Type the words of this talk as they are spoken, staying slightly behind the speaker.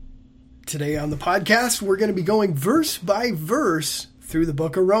Today on the podcast, we're going to be going verse by verse through the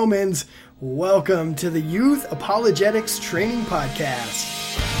book of Romans. Welcome to the Youth Apologetics Training Podcast.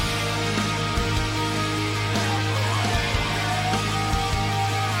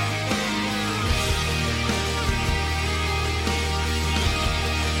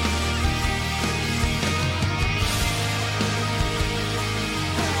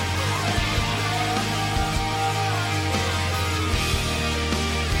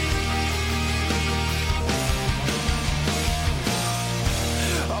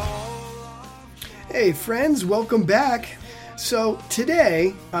 Hey friends, welcome back. So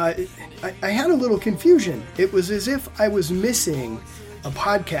today, I had a little confusion. It was as if I was missing a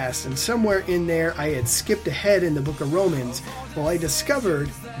podcast, and somewhere in there I had skipped ahead in the book of Romans. Well, I discovered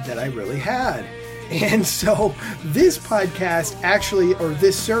that I really had. And so this podcast actually, or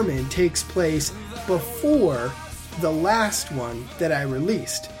this sermon, takes place before the last one that I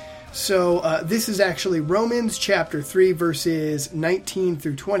released. So this is actually Romans chapter 3, verses 19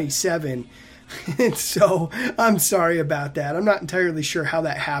 through 27. And so I'm sorry about that. I'm not entirely sure how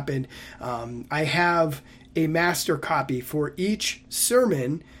that happened. I have a master copy for each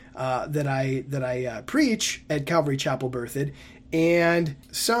sermon that I preach at Calvary Chapel Berthoud, and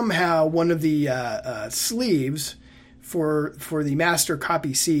somehow one of the sleeves for the master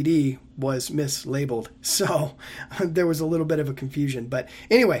copy CD was mislabeled. So there was a little bit of a confusion. But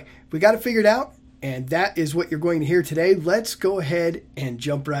anyway, we got it figured out, and that is what you're going to hear today. Let's go ahead and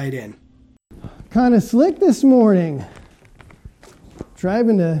jump right in. Kind of slick this morning.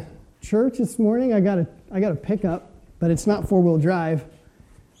 Driving to church this morning, I got a pickup, but it's not four-wheel drive.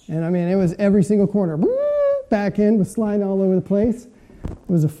 And I mean, it was every single corner. Back end was sliding all over the place. It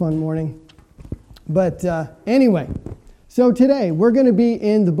was a fun morning. But anyway, so today we're going to be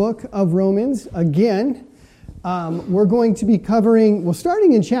in the book of Romans again. We're going to be covering,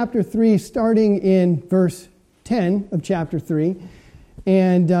 starting in chapter 3, starting in verse 10 of chapter 3.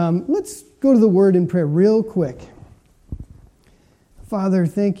 And let's go to the word in prayer real quick. Father,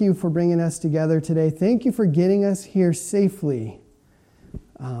 thank you for bringing us together today. Thank you for getting us here safely.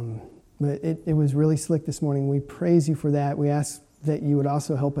 But it was really slick this morning. We praise you for that. We ask that you would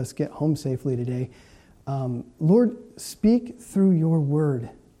also help us get home safely today. Lord, speak through your word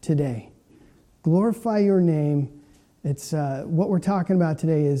today. Glorify your name. It's what we're talking about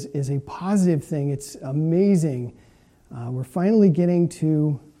today is a positive thing. It's amazing. We're finally getting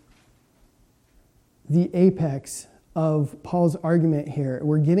to the apex of Paul's argument here.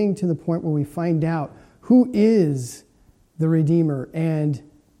 We're getting to the point where we find out who is the Redeemer and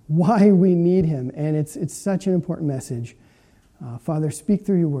why we need him. And it's such an important message. Father, speak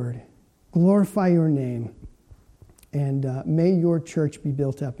through your word. Glorify your name. And may your church be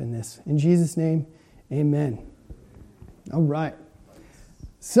built up in this. In Jesus' name, amen. All right.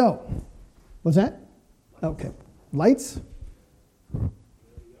 So, what's that? Okay. Lights?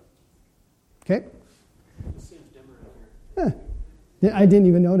 Okay. I didn't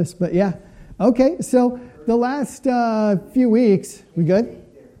even notice, but yeah. Okay, so the last few weeks, we good?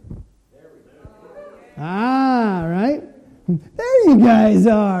 Ah, right. There you guys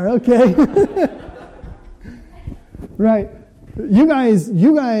are. Okay. Right. You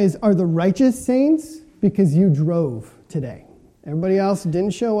guys are the righteous saints because you drove today. Everybody else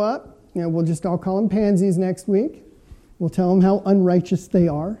didn't show up. We'll just all call them pansies next week. We'll tell them how unrighteous they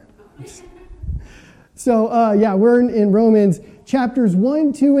are. So, we're in Romans chapters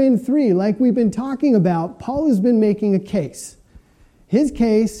 1, 2, and 3. Like we've been talking about, Paul has been making a case. His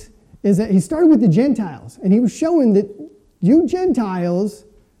case is that he started with the Gentiles, and he was showing that you Gentiles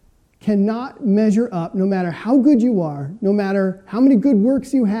cannot measure up no matter how good you are, no matter how many good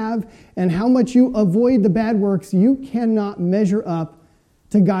works you have, and how much you avoid the bad works, you cannot measure up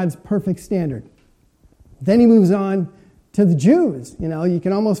to God's perfect standard. Then he moves on to the Jews. You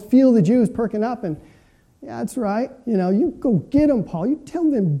can almost feel the Jews perking up and, yeah, that's right. You go get them, Paul. You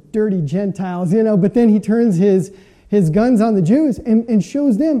tell them dirty Gentiles, but then he turns his guns on the Jews and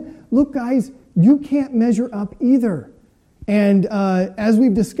shows them, look, guys, you can't measure up either. And as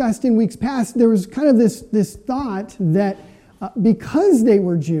we've discussed in weeks past, there was kind of this thought that because they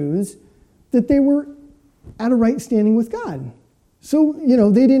were Jews, that they were at a right standing with God. So,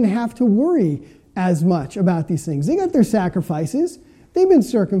 they didn't have to worry as much about these things. They got their sacrifices. They've been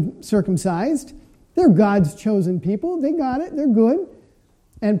circumcised. They're God's chosen people. They got it. They're good.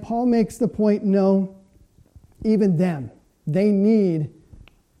 And Paul makes the point, no, even them, they need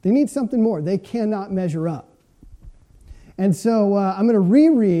something more. They cannot measure up. And so I'm going to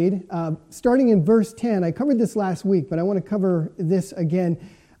reread, starting in verse 10. I covered this last week, but I want to cover this again.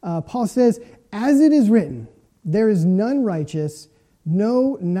 Paul says, as it is written, there is none righteous,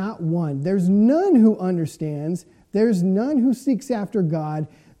 No, not one. There's none who understands. There's none who seeks after God.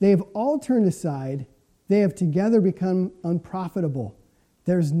 They have all turned aside. They have together become unprofitable.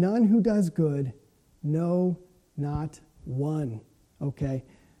 There's none who does good. No, not one. Okay?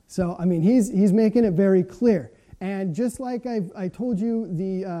 So, I mean, he's making it very clear. And just like I told you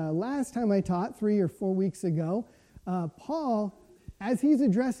the last time I taught, 3 or 4 weeks ago, Paul, as he's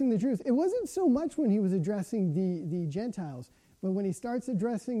addressing the Jews, it wasn't so much when he was addressing the Gentiles, but when he starts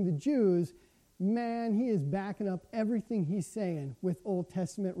addressing the Jews, man, he is backing up everything he's saying with Old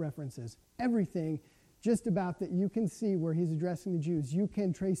Testament references. Everything just about that you can see where he's addressing the Jews. You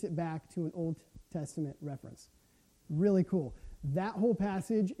can trace it back to an Old Testament reference. Really cool. That whole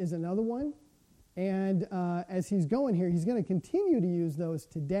passage is another one. And as he's going here, he's going to continue to use those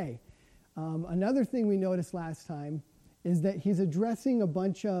today. Another thing we noticed last time is that he's addressing a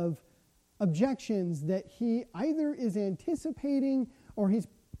bunch of objections that he either is anticipating or he's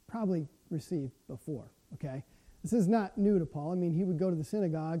probably received before, okay? This is not new to Paul. I mean, he would go to the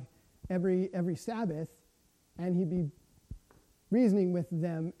synagogue every Sabbath, and he'd be reasoning with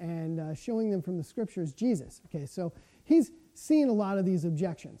them and showing them from the scriptures Jesus, okay? So he's seen a lot of these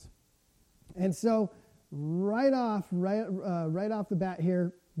objections. And so right off the bat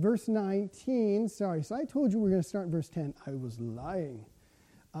here, verse 19, sorry, so I told you we were going to start in verse 10. I was lying.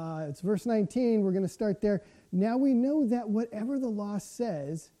 It's verse 19, we're going to start there. Now we know that whatever the law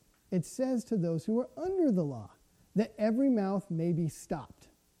says, it says to those who are under the law, that every mouth may be stopped,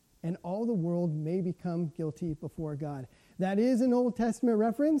 and all the world may become guilty before God. That is an Old Testament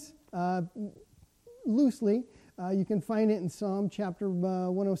reference, loosely. You can find it in Psalm chapter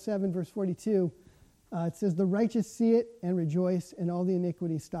 107, verse 42. It says, the righteous see it and rejoice, and all the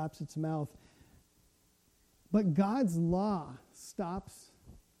iniquity stops its mouth. But God's law stops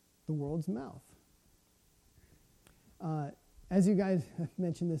the world's mouth. As you guys have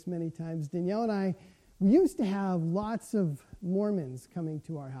mentioned this many times, Danielle and I, we used to have lots of Mormons coming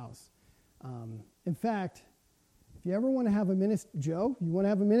to our house. In fact, if you ever want to have a ministry, Joe, you want to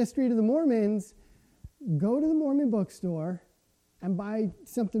have a ministry to the Mormons, go to the Mormon bookstore and buy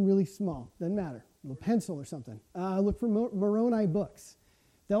something really small. Doesn't matter. A little pencil or something. Look for Moroni Books.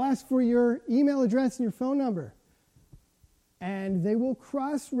 They'll ask for your email address and your phone number. And they will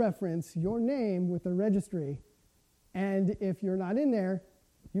cross-reference your name with the registry. And if you're not in there,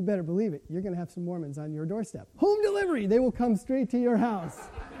 you better believe it. You're going to have some Mormons on your doorstep. Home delivery. They will come straight to your house.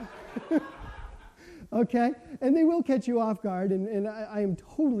 Okay? And they will catch you off guard. And I am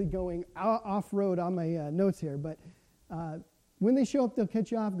totally going off-road on my notes here. But when they show up, they'll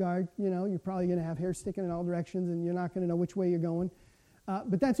catch you off guard. You know, you're probably going to have hair sticking in all directions, and you're not going to know which way you're going.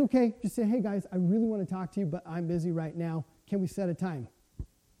 But that's okay. Just say, hey, guys, I really want to talk to you, but I'm busy right now. Can we set a time?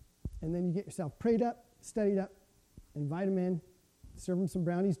 And then you get yourself prayed up, studied up, invite them in, serve them some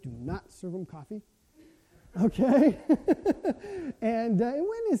brownies. Do not serve them coffee. Okay? and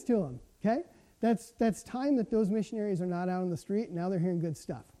witness to them. Okay? That's time that those missionaries are not out on the street. Now they're hearing good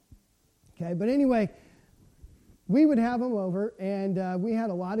stuff. Okay? But anyway, we would have them over, and we had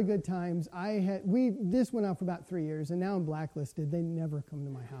a lot of good times. This went on for about 3 years, and now I'm blacklisted. They never come to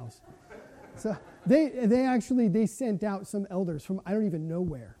my house. So they sent out some elders from I don't even know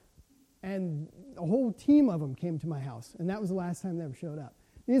where, and a whole team of them came to my house, and that was the last time they ever showed up.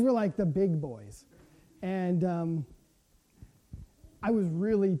 These were like the big boys, and I was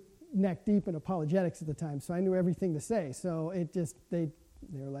really neck deep in apologetics at the time, so I knew everything to say. So they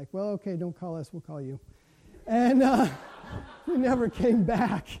were like, well, okay, don't call us, we'll call you. And we never came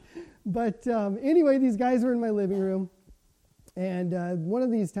back. But anyway, these guys were in my living room. And one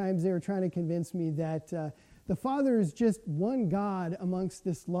of these times they were trying to convince me that the Father is just one God amongst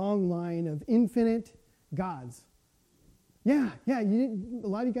this long line of infinite gods. Yeah, a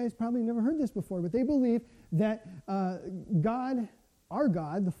lot of you guys probably never heard this before, but they believe that God, our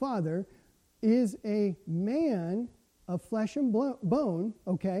God, the Father, is a man of flesh and bone,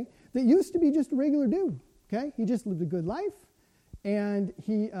 okay, that used to be just a regular dude. Okay, he just lived a good life, and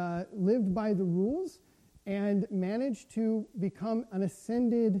he lived by the rules and managed to become an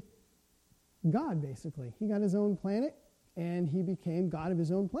ascended God, basically. He got his own planet, and he became God of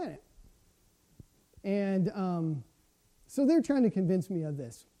his own planet. And so they're trying to convince me of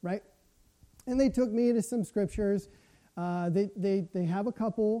this, right? And they took me to some scriptures. They have a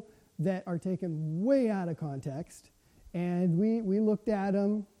couple that are taken way out of context, and we looked at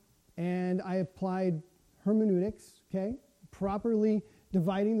them, and I applied hermeneutics, okay? Properly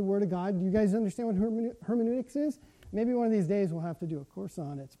dividing the Word of God. Do you guys understand what hermeneutics is? Maybe one of these days we'll have to do a course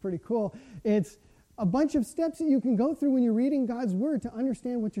on it. It's pretty cool. It's a bunch of steps that you can go through when you're reading God's Word to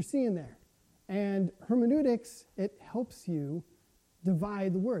understand what you're seeing there. And hermeneutics, it helps you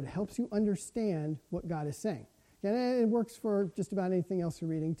divide the word. It helps you understand what God is saying. And it works for just about anything else you're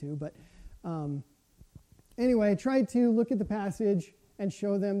reading too. But anyway, I tried to look at the passage and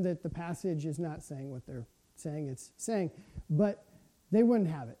show them that the passage is not saying what they're saying it's saying. But they wouldn't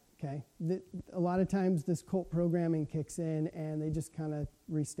have it, okay? A lot of times this cult programming kicks in and they just kind of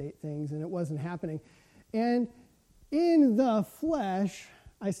restate things, and it wasn't happening. And in the flesh,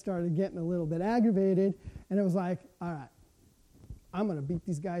 I started getting a little bit aggravated, and it was like, all right, I'm going to beat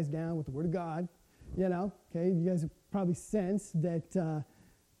these guys down with the Word of God, okay? You guys have probably sensed that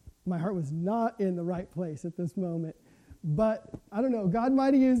my heart was not in the right place at this moment. But I don't know, God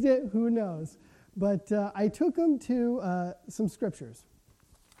might have used it, who knows? But I took them to some scriptures.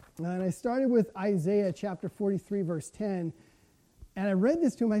 And I started with Isaiah chapter 43, verse 10. And I read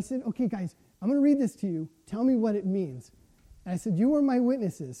this to them. I said, okay, guys, I'm going to read this to you. Tell me what it means. And I said, you are my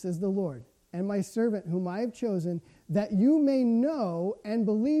witnesses, says the Lord, and my servant whom I have chosen, that you may know and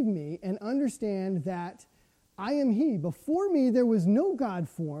believe me and understand that I am he. Before me there was no God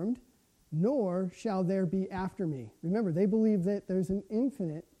formed, nor shall there be after me. Remember, they believe that there's an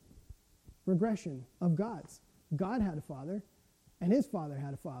infinite regression of gods. God had a father, and his father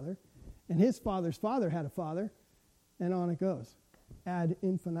had a father, and his father's father had a father, and on it goes, ad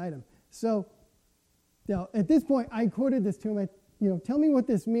infinitum. So, at this point, I quoted this to him. Tell me what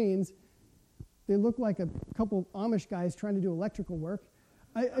this means. They look like a couple Amish guys trying to do electrical work.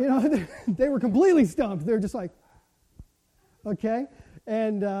 They were completely stumped. They're just like, okay.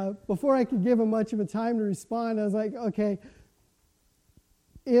 And before I could give them much of a time to respond, I was like, okay.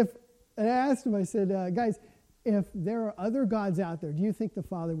 And I asked them, I said, guys, if there are other gods out there, do you think the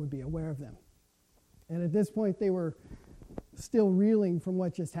Father would be aware of them? And at this point, they were still reeling from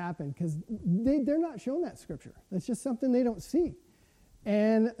what just happened because they're not shown that scripture. That's just something they don't see.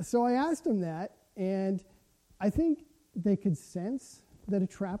 And so I asked them that, and I think they could sense that a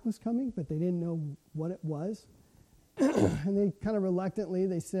trap was coming, but they didn't know what it was. And they kind of reluctantly,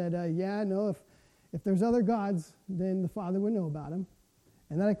 they said, if there's other gods, then the Father would know about them.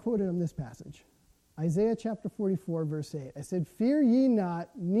 And then I quoted them this passage, Isaiah chapter 44, verse 8. I said, fear ye not,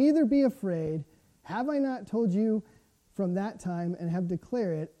 neither be afraid. Have I not told you from that time and have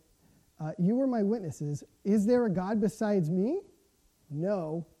declared it? You were my witnesses. Is there a God besides me?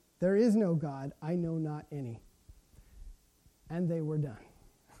 No, there is no God. I know not any. And they were done.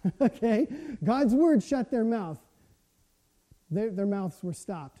 Okay? God's word shut their mouth. Their mouths were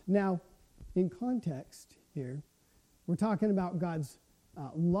stopped. Now, in context here, we're talking about God's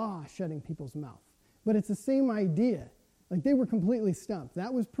law shutting people's mouth. But it's the same idea. Like, they were completely stumped.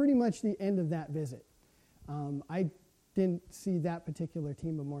 That was pretty much the end of that visit. I didn't see that particular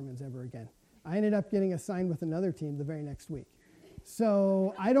team of Mormons ever again. I ended up getting assigned with another team the very next week.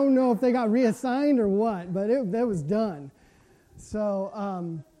 So I don't know if they got reassigned or what, but that was done. So,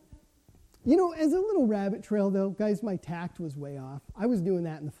 as a little rabbit trail, though, guys, my tact was way off. I was doing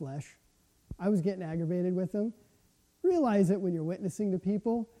that in the flesh. I was getting aggravated with them. Realize that when you're witnessing to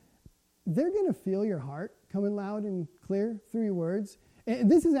people, they're going to feel your heart coming loud and clear through your words. And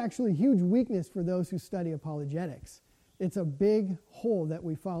this is actually a huge weakness for those who study apologetics. It's a big hole that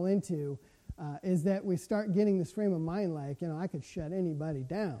we fall into, is that we start getting this frame of mind like, I could shut anybody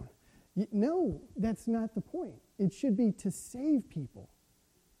down. No, that's not the point. It should be to save people.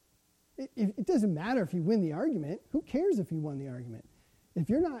 It doesn't matter if you win the argument. Who cares if you won the argument? If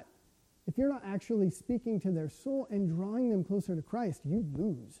you're not actually speaking to their soul and drawing them closer to Christ, you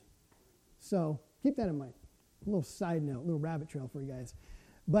lose. So keep that in mind. A little side note, a little rabbit trail for you guys.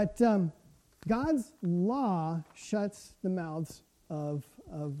 But God's law shuts the mouths of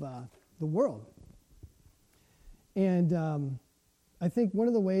the world. And I think one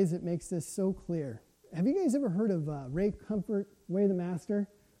of the ways it makes this so clear, have you guys ever heard of Ray Comfort, Way the Master?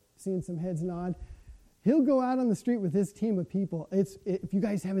 Seeing some heads nod. He'll go out on the street with his team of people. If you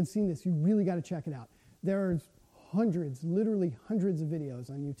guys haven't seen this, you really got to check it out. There's literally hundreds of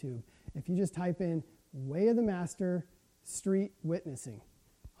videos on YouTube. If you just type in Way of the Master street witnessing,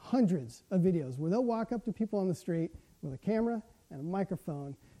 hundreds of videos where they'll walk up to people on the street with a camera and a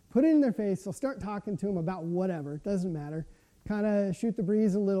microphone, put it in their face, they'll start talking to them about whatever, it doesn't matter, kind of shoot the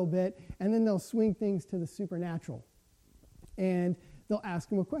breeze a little bit, and then they'll swing things to the supernatural. And they'll ask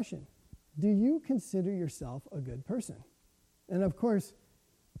them a question. Do you consider yourself a good person? And of course,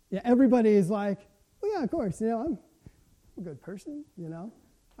 everybody is like, well, yeah, of course, I'm a good person,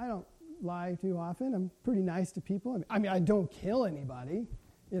 I don't lie too often. I'm pretty nice to people. I mean, I don't kill anybody,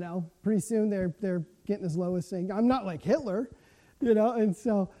 Pretty soon they're getting as low as saying, I'm not like Hitler, And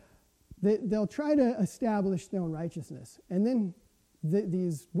so they'll try to establish their own righteousness. And then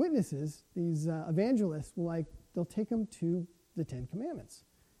these witnesses, these evangelists, they'll take them to the Ten Commandments.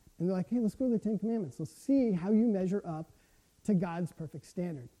 And they're like, hey, let's go to the Ten Commandments. Let's see how you measure up to God's perfect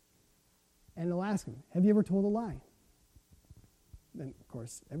standard. And they'll ask him, have you ever told a lie? Then, of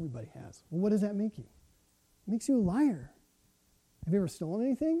course, everybody has. Well, what does that make you? It makes you a liar. Have you ever stolen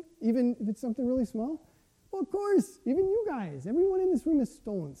anything? Even if it's something really small? Well, of course, even you guys, everyone in this room has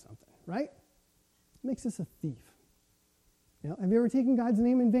stolen something, right? It makes us a thief. Have you ever taken God's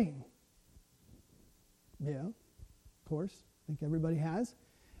name in vain? Yeah, of course. I think everybody has.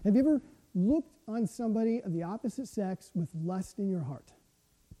 Have you ever looked on somebody of the opposite sex with lust in your heart?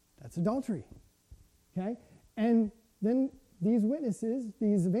 That's adultery. Okay? And then these witnesses,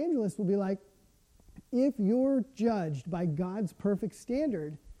 these evangelists will be like, if you're judged by God's perfect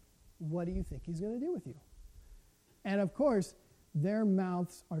standard, what do you think he's going to do with you? And of course, their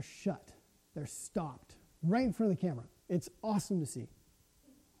mouths are shut. They're stopped right in front of the camera. It's awesome to see.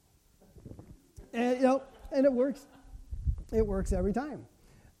 And, and it works. It works every time.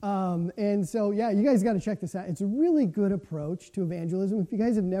 And so, you guys got to check this out. It's a really good approach to evangelism. If you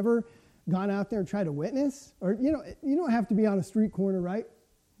guys have never gone out there and tried to witness, or, you don't have to be on a street corner, right,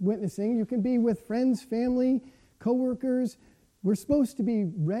 witnessing. You can be with friends, family, coworkers. We're supposed to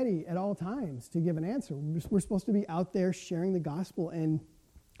be ready at all times to give an answer. We're supposed to be out there sharing the gospel and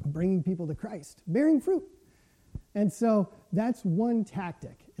bringing people to Christ, bearing fruit. And so that's one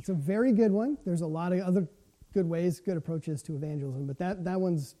tactic. It's a very good one. There's a lot of other good ways, good approaches to evangelism, but that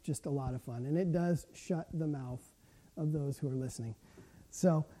one's just a lot of fun, and it does shut the mouth of those who are listening.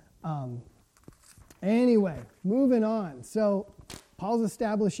 So anyway, moving on. So Paul's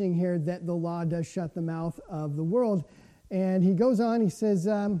establishing here that the law does shut the mouth of the world, and he goes on, he says,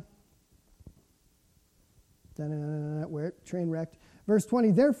 train wrecked. Verse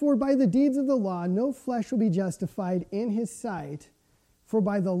 20, therefore by the deeds of the law no flesh will be justified in his sight, for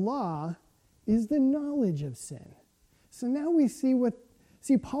by the law is the knowledge of sin. So now we see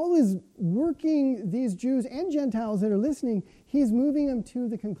Paul is working these Jews and Gentiles that are listening, he's moving them to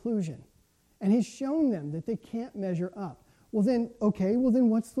the conclusion. And he's shown them that they can't measure up. Well then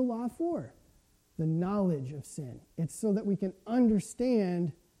what's the law for? The knowledge of sin. It's so that we can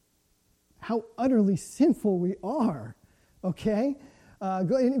understand how utterly sinful we are. Okay?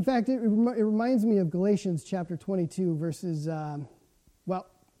 In fact, it reminds me of Galatians chapter 22,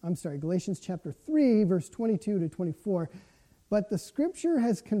 Galatians chapter 3, verse 22 to 24. But the scripture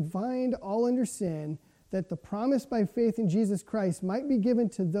has confined all under sin, that the promise by faith in Jesus Christ might be given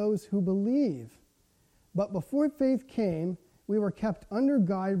to those who believe. But before faith came, we were kept under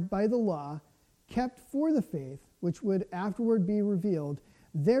guard by the law, kept for the faith, which would afterward be revealed.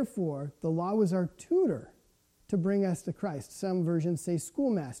 Therefore, the law was our tutor to bring us to Christ. Some versions say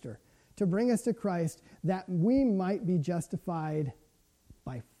schoolmaster, to bring us to Christ, that we might be justified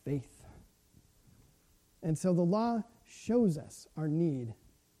by faith. And so the law shows us our need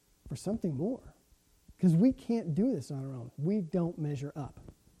for something more, because we can't do this on our own. We don't measure up.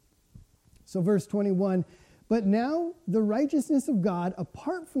 So verse 21, but now the righteousness of God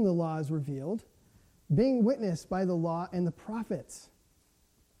apart from the law is revealed, being witnessed by the law and the prophets.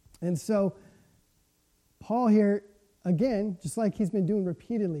 And so Paul here, again, just like he's been doing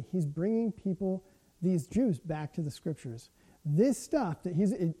repeatedly, he's bringing people, these Jews, back to the scriptures. This stuff that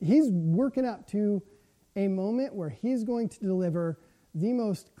he's working up to a moment where he's going to deliver the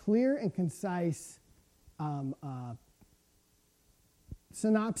most clear and concise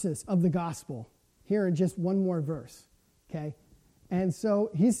synopsis of the gospel here in just one more verse. Okay? And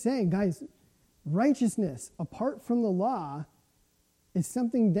so he's saying, guys, righteousness apart from the law is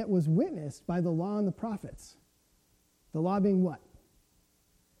something that was witnessed by the law and the prophets. The law being what?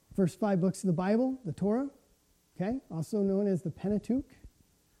 First 5 books of the Bible, the Torah, okay, also known as the Pentateuch.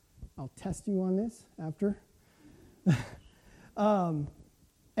 I'll test you on this after. And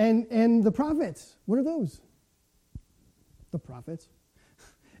the prophets, what are those? The prophets.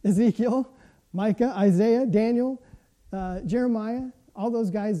 Ezekiel, Micah, Isaiah, Daniel, Jeremiah, all those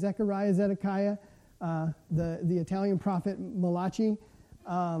guys, Zechariah, Zedekiah, the Italian prophet Malachi.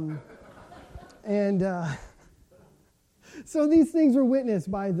 So these things were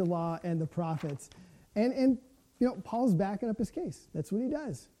witnessed by the law and the prophets. And Paul's backing up his case. That's what he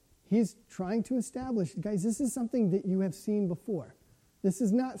does. He's trying to establish, guys, this is something that you have seen before. This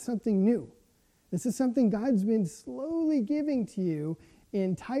is not something new. This is something God's been slowly giving to you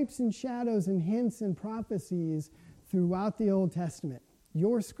in types and shadows and hints and prophecies throughout the Old Testament.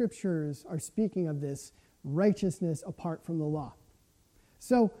 Your scriptures are speaking of this righteousness apart from the law.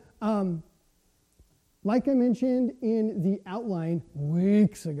 So, like I mentioned in the outline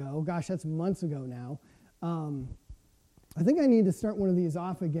weeks ago, gosh, that's months ago now, I think I need to start one of these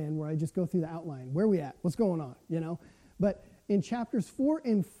off again where I just go through the outline. Where are we at? What's going on? But in chapters 4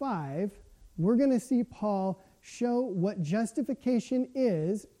 and 5, we're going to see Paul show what justification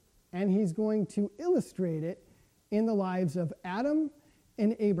is, and he's going to illustrate it in the lives of Adam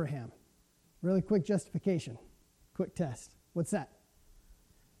and Abraham. Really quick justification, quick test. What's that?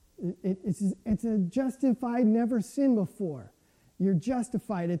 It's a justified, never sinned before. You're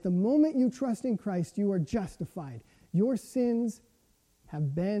justified. At the moment you trust in Christ, you are justified. Your sins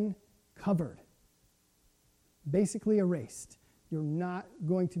have been covered, basically erased. You're not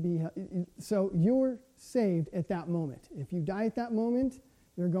going to be, so you're saved at that moment. If you die at that moment,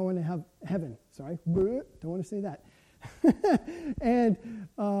 you're going to have heaven. Sorry, don't want to say that. And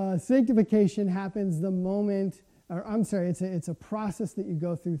sanctification happens the moment, or I'm sorry, it's a process that you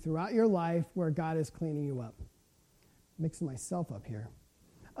go through throughout your life where God is cleaning you up. Mixing myself up here.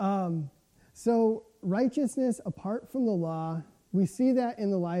 So righteousness apart from the law, we see that in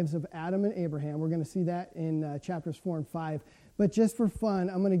the lives of Adam and Abraham. We're going to see that in chapters 4 and 5. But just for fun,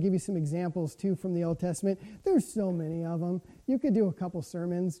 I'm going to give you some examples, too, from the Old Testament. There's so many of them. You could do a couple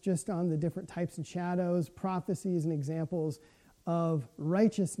sermons just on the different types and shadows, prophecies, and examples of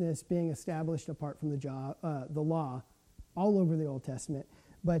righteousness being established apart from the law all over the Old Testament.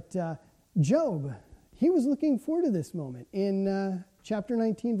 But Job, he was looking forward to this moment. In chapter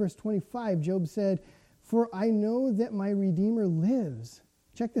 19, verse 25, Job said, "For I know that my Redeemer lives."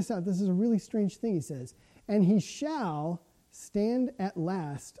 Check this out. This is a really strange thing he says. "And he shall stand at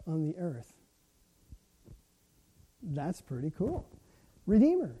last on the earth." That's pretty cool.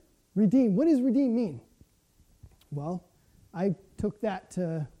 Redeemer. Redeem. What does redeem mean? Well, I took that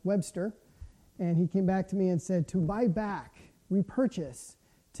to Webster, and he came back to me and said, to buy back, repurchase,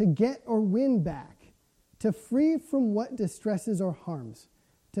 to get or win back, to free from what distresses or harms,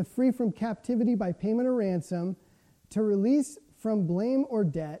 to free from captivity by payment or ransom, to release from blame or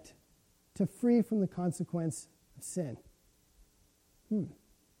debt, to free from the consequence of sin.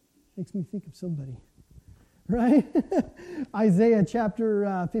 Makes me think of somebody, right? Isaiah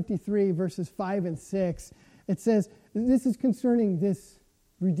chapter 53, verses 5 and 6. It says, this is concerning this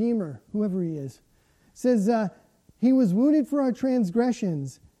Redeemer, whoever he is. It says, he was wounded for our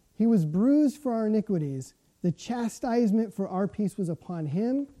transgressions. He was bruised for our iniquities. The chastisement for our peace was upon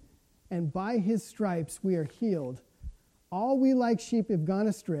him, and by his stripes we are healed. All we like sheep have gone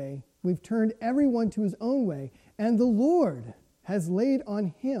astray. We've turned everyone to his own way, and the Lord has laid on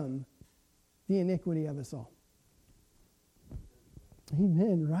him the iniquity of us all.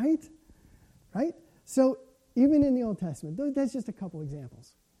 Amen, right? Right? So even in the Old Testament, that's just a couple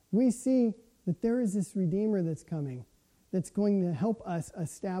examples. We see that there is this Redeemer that's coming that's going to help us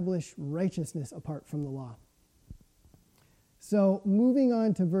establish righteousness apart from the law. So moving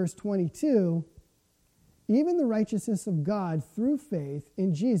on to verse 22, even the righteousness of God through faith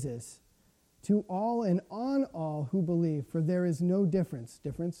in Jesus to all and on all who believe, for there is no difference.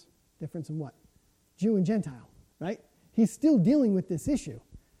 Difference in what? Jew and Gentile, right? He's still dealing with this issue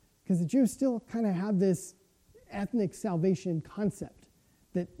because the Jews still kind of have this ethnic salvation concept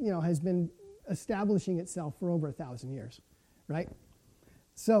that, has been establishing itself for over 1,000 years, right?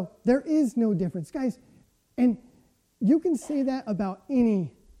 So there is no difference. Guys, and you can say that about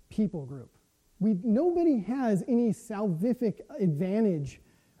any people group. Nobody has any salvific advantage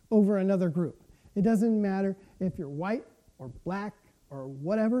over another group. It doesn't matter if you're white or black or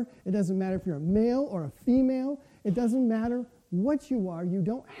whatever. It doesn't matter if you're a male or a female. It doesn't matter what you are.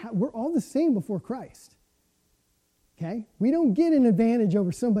 We're all the same before Christ. Okay? We don't get an advantage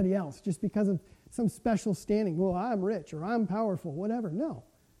over somebody else just because of some special standing. Well, I'm rich or I'm powerful, whatever. No.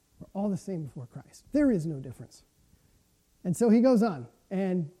 We're all the same before Christ. There is no difference. And so he goes on.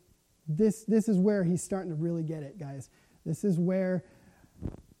 And this is where he's starting to really get it, guys. This is where,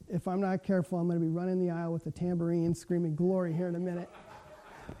 if I'm not careful, I'm going to be running the aisle with a tambourine screaming glory here in a minute.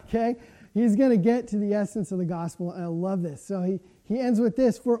 Okay? He's going to get to the essence of the gospel, and I love this. So he ends with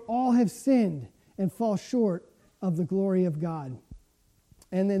this, for all have sinned and fall short of the glory of God.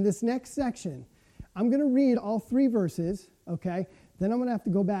 And then this next section, I'm going to read all 3 verses, okay? Then I'm going to have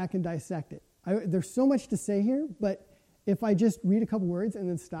to go back and dissect it. There's so much to say here, but if I just read a couple words and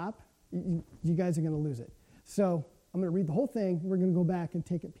then stop, you guys are going to lose it. So I'm going to read the whole thing. We're going to go back and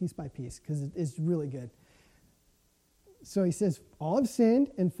take it piece by piece because it's really good. So he says, all have sinned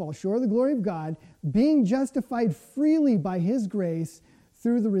and fall short of the glory of God, being justified freely by his grace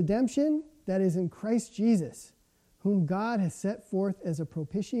through the redemption that is in Christ Jesus, whom God has set forth as a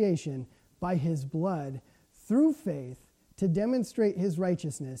propitiation by his blood through faith to demonstrate his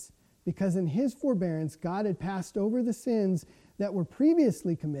righteousness, because in his forbearance God had passed over the sins that were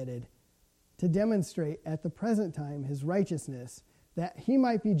previously committed to demonstrate at the present time his righteousness, that he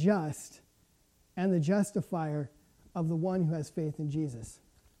might be just and the justifier of the one who has faith in Jesus.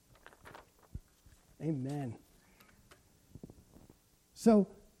 Amen. So,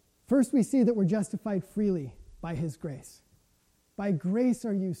 first we see that we're justified freely by his grace. By grace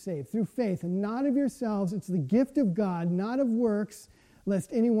are you saved, through faith, and not of yourselves. It's the gift of God, not of works,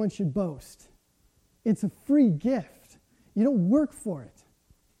 lest anyone should boast. It's a free gift. You don't work for it.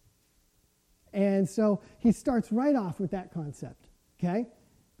 And so he starts right off with that concept, okay?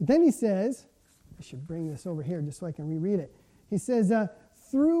 But then he says, I should bring this over here just so I can reread it. He says,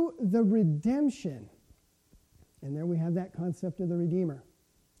 through the redemption. And there we have that concept of the Redeemer.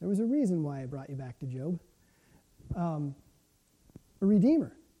 There was a reason why I brought you back to Job. A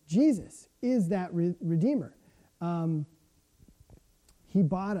Redeemer. Jesus is that Redeemer. He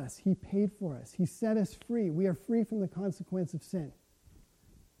bought us. He paid for us. He set us free. We are free from the consequence of sin.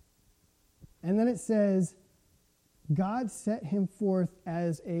 And then it says, God set him forth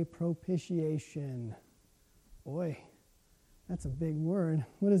as a propitiation. Boy, that's a big word.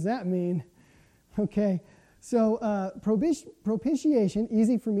 What does that mean? Okay, so propitiation,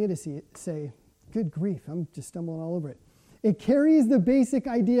 easy for me to say. Good grief, I'm just stumbling all over it. It carries the basic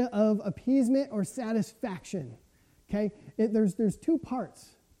idea of appeasement or satisfaction. Okay, there's two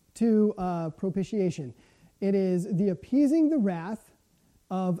parts to propitiation. It is the appeasing the wrath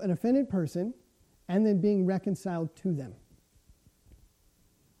of an offended person and then being reconciled to them.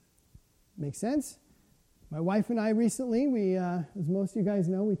 Make sense? My wife and I recently, we, as most of you guys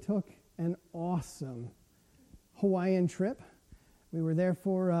know, we took an awesome Hawaiian trip. We were there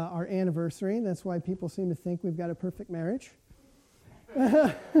for our anniversary. That's why people seem to think we've got a perfect marriage.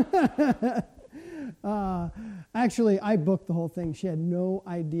 Actually, I booked the whole thing. She had no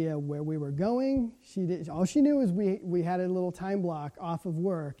idea where we were going. All she knew is we had a little time block off of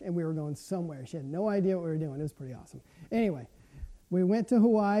work, and we were going somewhere. She had no idea what we were doing. It was pretty awesome. Anyway, we went to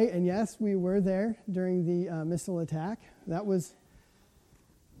Hawaii, and yes, we were there during the missile attack. That was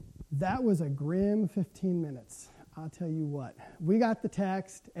a grim 15 minutes. I'll tell you what. We got the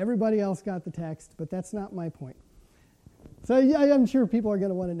text. Everybody else got the text, but that's not my point. So yeah, I'm sure people are going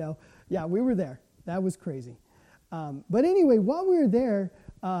to want to know. Yeah, we were there. That was crazy. But anyway, while we were there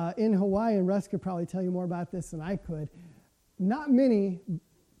in Hawaii, and Russ could probably tell you more about this than I could, not very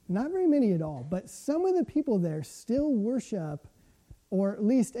many at all, but some of the people there still worship or at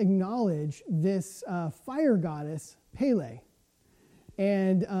least acknowledge this fire goddess, Pele.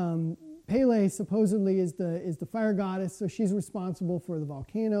 And Pele supposedly is the fire goddess, so she's responsible for the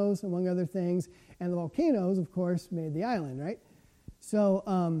volcanoes, among other things. And the volcanoes, of course, made the island, right?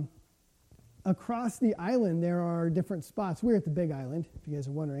 So across the island, there are different spots. We're at the Big Island, if you guys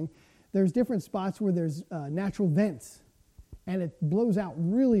are wondering. There's different spots where there's natural vents, and it blows out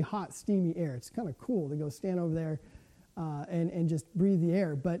really hot, steamy air. It's kind of cool to go stand over there and just breathe the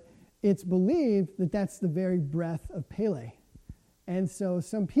air. But it's believed that that's the very breath of Pele. And so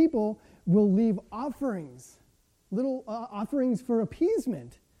some people will leave offerings, little offerings for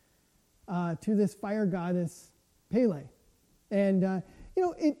appeasement to this fire goddess, Pele. And,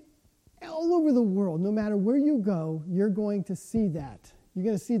 all over the world, no matter where you go, you're going to see that. You're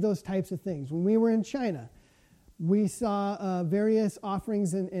going to see those types of things. When we were in China, we saw various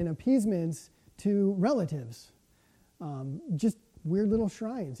offerings and appeasements to relatives, just weird little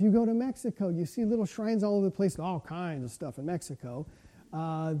shrines. You go to Mexico, you see little shrines all over the place, all kinds of stuff in Mexico.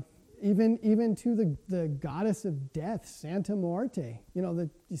 Even to the goddess of death, Santa Muerte. You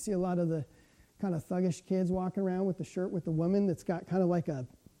see a lot of the kind of thuggish kids walking around with the shirt with the woman that's got kind of like a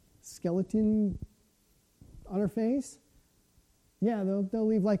skeleton on her face. Yeah, they'll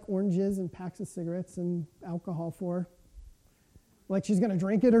leave like oranges and packs of cigarettes and alcohol for her. Like she's going to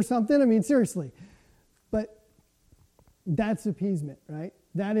drink it or something. I mean, seriously. But that's appeasement, right?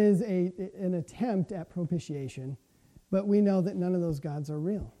 That is an attempt at propitiation. But we know that none of those gods are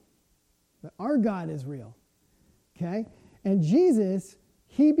real. But our God is real. Okay? And Jesus,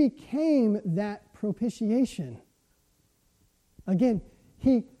 he became that propitiation. Again,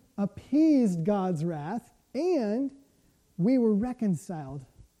 he appeased God's wrath, and we were reconciled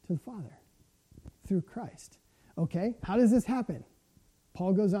to the Father through Christ. Okay? How does this happen?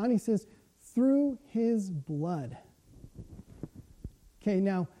 Paul goes on, he says, through his blood. Okay,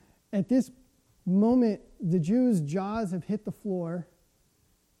 now, at this moment, the Jews' jaws have hit the floor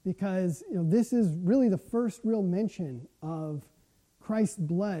because this is really the first real mention of Christ's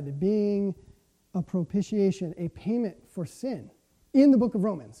blood being a propitiation, a payment for sin in the book of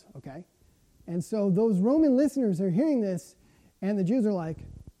Romans, okay? And so those Roman listeners are hearing this, and the Jews are like,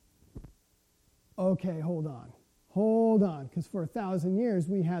 okay, hold on, because for 1,000 years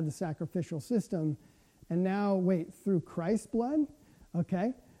we had the sacrificial system, and now, wait, through Christ's blood?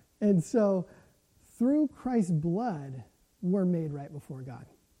 Okay? And so through Christ's blood, we're made right before God.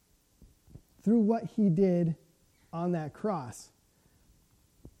 Through what he did on that cross.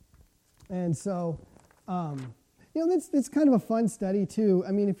 And so, that's kind of a fun study too.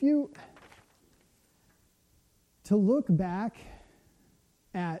 I mean, to look back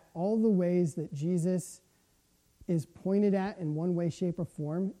at all the ways that Jesus is pointed at in one way, shape, or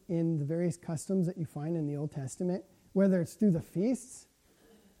form in the various customs that you find in the Old Testament, whether it's through the feasts,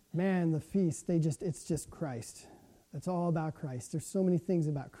 man, the feasts, it's just Christ. It's all about Christ. There's so many things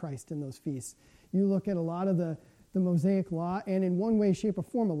about Christ in those feasts. You look at a lot of the Mosaic Law, and in one way, shape, or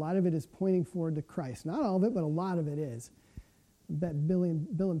form, a lot of it is pointing forward to Christ. Not all of it, but a lot of it is. I bet Bill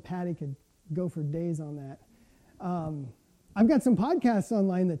and Patty could go for days on that. I've got some podcasts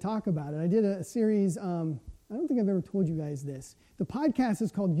online that talk about it. I did a series, I don't think I've ever told you guys this. The podcast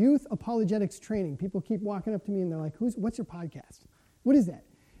is called Youth Apologetics Training. People keep walking up to me and they're like, what's your podcast? What is that?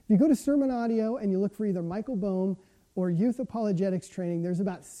 If you go to Sermon Audio and you look for either Michael Bohm or Youth Apologetics Training, there's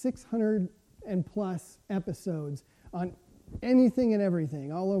about 600 and plus episodes on anything and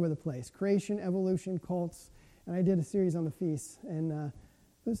everything, all over the place. Creation, evolution, cults, and I did a series on the feasts, and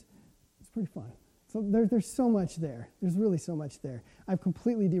it's pretty fun. So there's so much there. There's really so much there. I've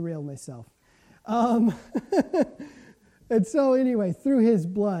completely derailed myself. And so anyway, through his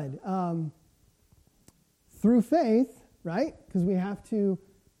blood, through faith, right? Because we have to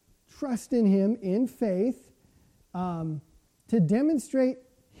trust in him in faith to demonstrate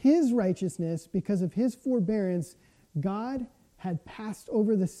his righteousness. Because of his forbearance, God had passed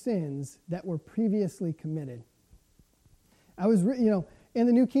over the sins that were previously committed. I was, in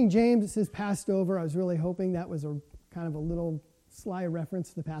the New King James, it says passed over. I was really hoping that was a kind of a little sly reference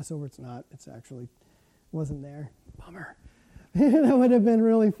to the Passover. It's not. It's actually wasn't there. Bummer. That would have been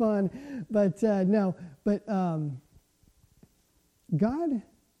really fun. But no. But God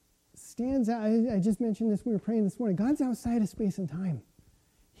stands out. I just mentioned this. We were praying this morning. God's outside of space and time.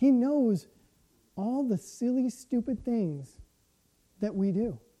 He knows all the silly, stupid things that we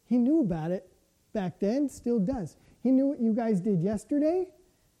do. He knew about it back then, still does. He knew what you guys did yesterday.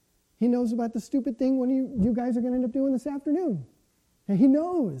 He knows about the stupid thing when you guys are going to end up doing this afternoon. And he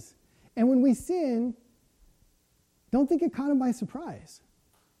knows. And when we sin, don't think it caught him by surprise.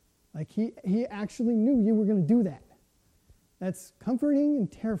 Like he actually knew you were going to do that. That's comforting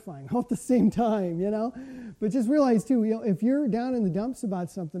and terrifying all at the same time, But just realize, too, if you're down in the dumps about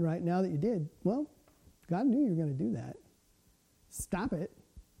something right now that you did, well, God knew you were going to do that. Stop it.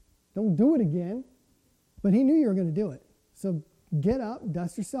 Don't do it again. But he knew you were going to do it. So get up,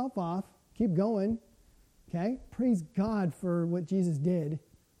 dust yourself off, keep going, okay? Praise God for what Jesus did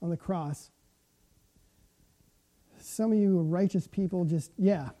on the cross. Some of you righteous people just,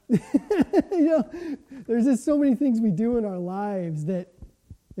 there's just so many things we do in our lives that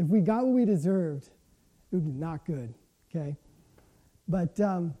if we got what we deserved, it would be not good, okay? But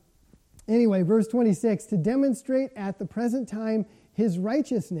anyway, verse 26, to demonstrate at the present time his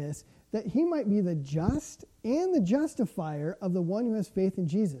righteousness, that he might be the just and the justifier of the one who has faith in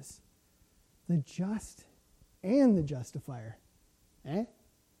Jesus. The just and the justifier.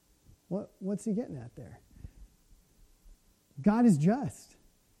 What's he getting at there? God is just.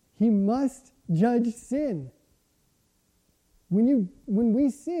 He must judge sin. When we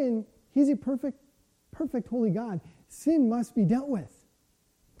sin, he's a perfect holy God. Sin must be dealt with.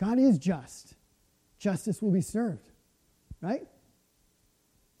 God is just. Justice will be served. Right?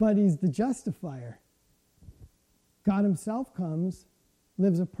 But he's the justifier. God himself comes,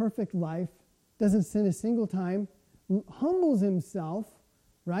 lives a perfect life, doesn't sin a single time, humbles himself,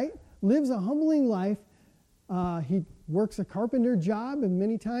 right? Lives a humbling life. He works a carpenter job, and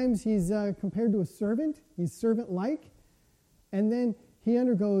many times he's compared to a servant. He's servant-like. And then he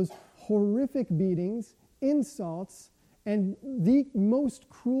undergoes horrific beatings, insults, and the most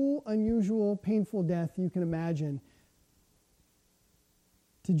cruel, unusual, painful death you can imagine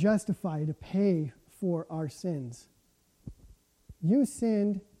to justify, to pay for our sins. You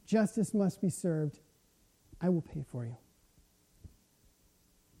sinned, justice must be served. I will pay for you.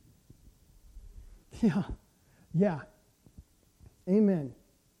 Yeah. Amen.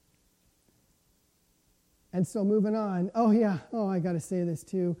 And so moving on. I got to say this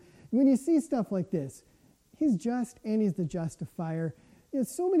too. When you see stuff like this, he's just and he's the justifier. There's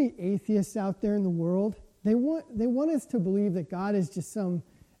so many atheists out there in the world. They want us to believe that God is just some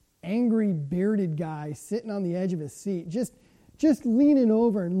angry, bearded guy sitting on the edge of his seat, just leaning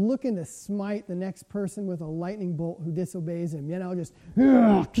over and looking to smite the next person with a lightning bolt who disobeys him.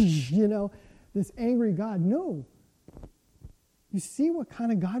 This angry God. No. You see what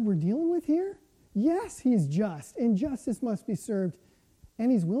kind of God we're dealing with here? Yes, he's just, and justice must be served, and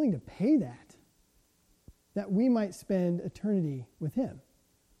he's willing to pay that. that we might spend eternity with him.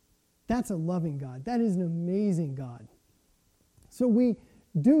 That's a loving God. That is an amazing God. So we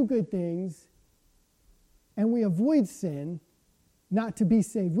do good things and we avoid sin, not to be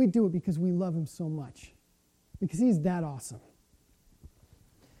saved. We do it because we love him so much, because he's that awesome.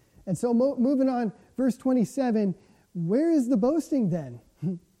 And so moving on, verse 27, where is the boasting then?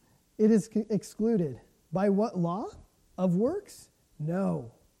 It is excluded. By what law? Of works?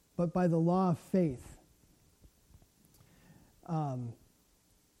 No, but by the law of faith.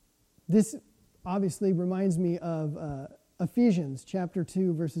 This obviously reminds me of Ephesians chapter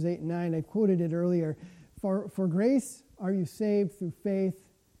 2, verses 8 and 9. I quoted it earlier. For grace are you saved through faith,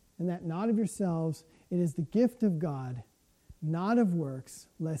 and that not of yourselves. It is the gift of God, not of works,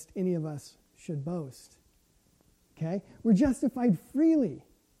 lest any of us should boast. Okay? We're justified freely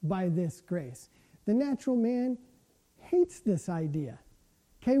by this grace. The natural man hates this idea.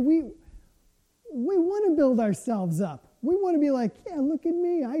 Okay? We want to build ourselves up. We want to be like, yeah, look at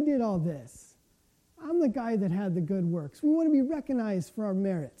me. I did all this. I'm the guy that had the good works. We want to be recognized for our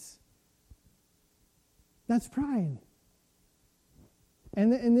merits. That's pride.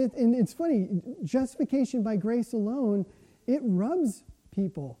 And it's funny, justification by grace alone, it rubs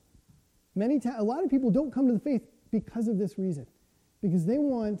people. A lot of people don't come to the faith because of this reason. Because they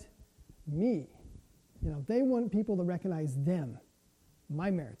want me. They want people to recognize them,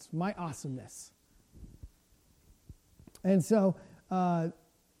 my merits, my awesomeness. And so we're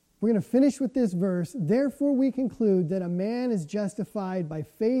going to finish with this verse. Therefore we conclude that a man is justified by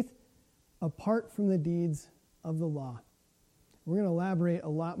faith apart from the deeds of the law. We're going to elaborate a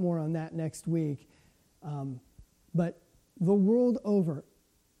lot more on that next week. But the world over,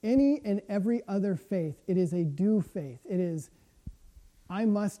 any and every other faith, it is a do faith. It is, I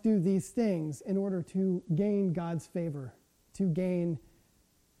must do these things in order to gain God's favor, to gain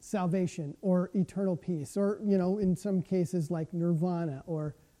salvation or eternal peace, or, in some cases like nirvana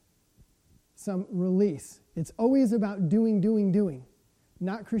or some release. It's always about doing,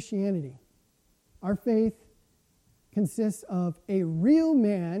 not Christianity. Our faith consists of a real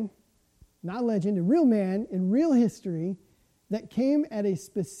man, not legend, a real man in real history that came at a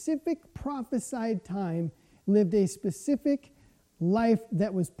specific prophesied time, lived a specific life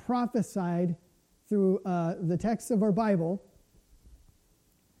that was prophesied through the texts of our Bible,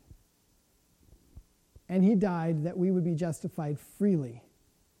 and he died that we would be justified freely.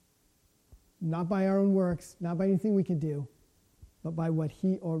 Not by our own works, not by anything we could do, but by what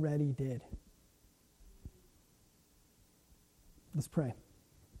he already did. Let's pray.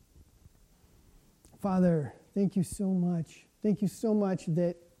 Father, thank you so much. Thank you so much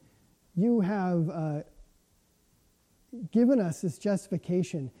that you have given us this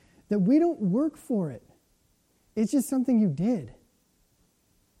justification, that we don't work for it. It's just something you did.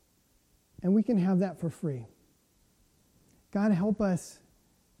 And we can have that for free. God, help us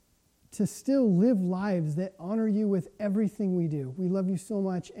to still live lives that honor you with everything we do. We love you so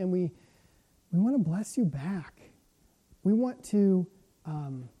much, and we want to bless you back. We want to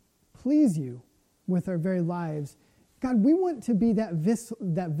please you with our very lives. God, we want to be that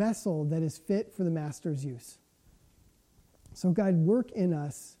vessel that is fit for the Master's use. So God, work in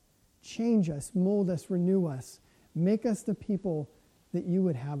us, change us, mold us, renew us, make us the people that you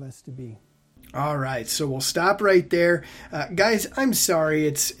would have us to be. All right, so we'll stop right there. Guys, I'm sorry.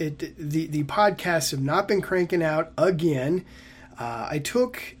 The podcasts have not been cranking out again. I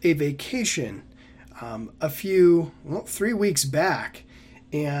took a vacation 3 weeks back,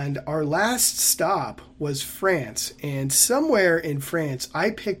 and our last stop was France. And somewhere in France,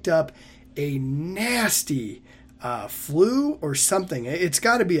 I picked up a nasty flu or something. It's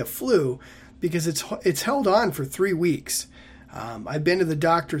got to be a flu because it's held on for 3 weeks. I've been to the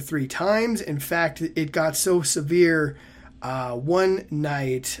doctor 3 times. In fact, it got so severe one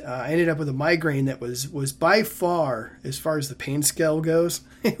night, I ended up with a migraine that was by far, as far as the pain scale goes,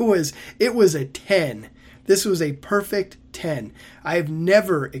 it was a 10. This was a perfect 10. I've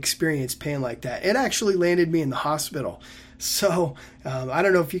never experienced pain like that. It actually landed me in the hospital. So I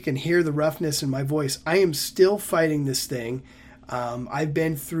don't know if you can hear the roughness in my voice. I am still fighting this thing. I've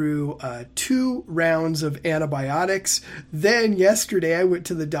been through 2 rounds of antibiotics. Then yesterday I went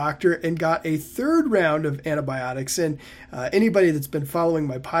to the doctor and got a 3rd round of antibiotics. And anybody that's been following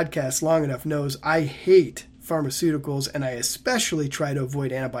my podcast long enough knows I hate pharmaceuticals, and I especially try to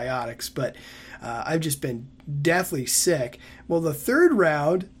avoid antibiotics. But I've just been deathly sick. Well, the 3rd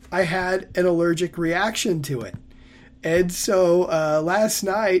round, I had an allergic reaction to it. And so last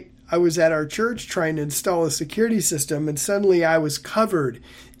night, I was at our church trying to install a security system, and suddenly I was covered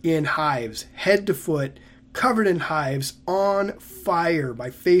in hives, head to foot, covered in hives, on fire. My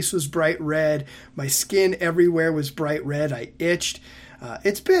face was bright red. My skin everywhere was bright red. I itched.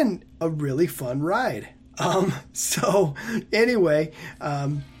 It's been a really fun ride. So anyway,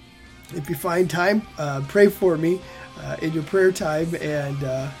 if you find time, pray for me in your prayer time,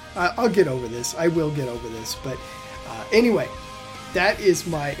 and I'll get over this. I will get over this. But anyway, that is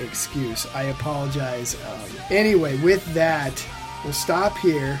my excuse. I apologize. Anyway, with that, we'll stop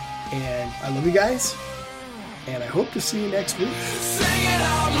here, and I love you guys, and I hope to see you next week. Sing it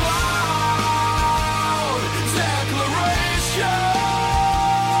out loud.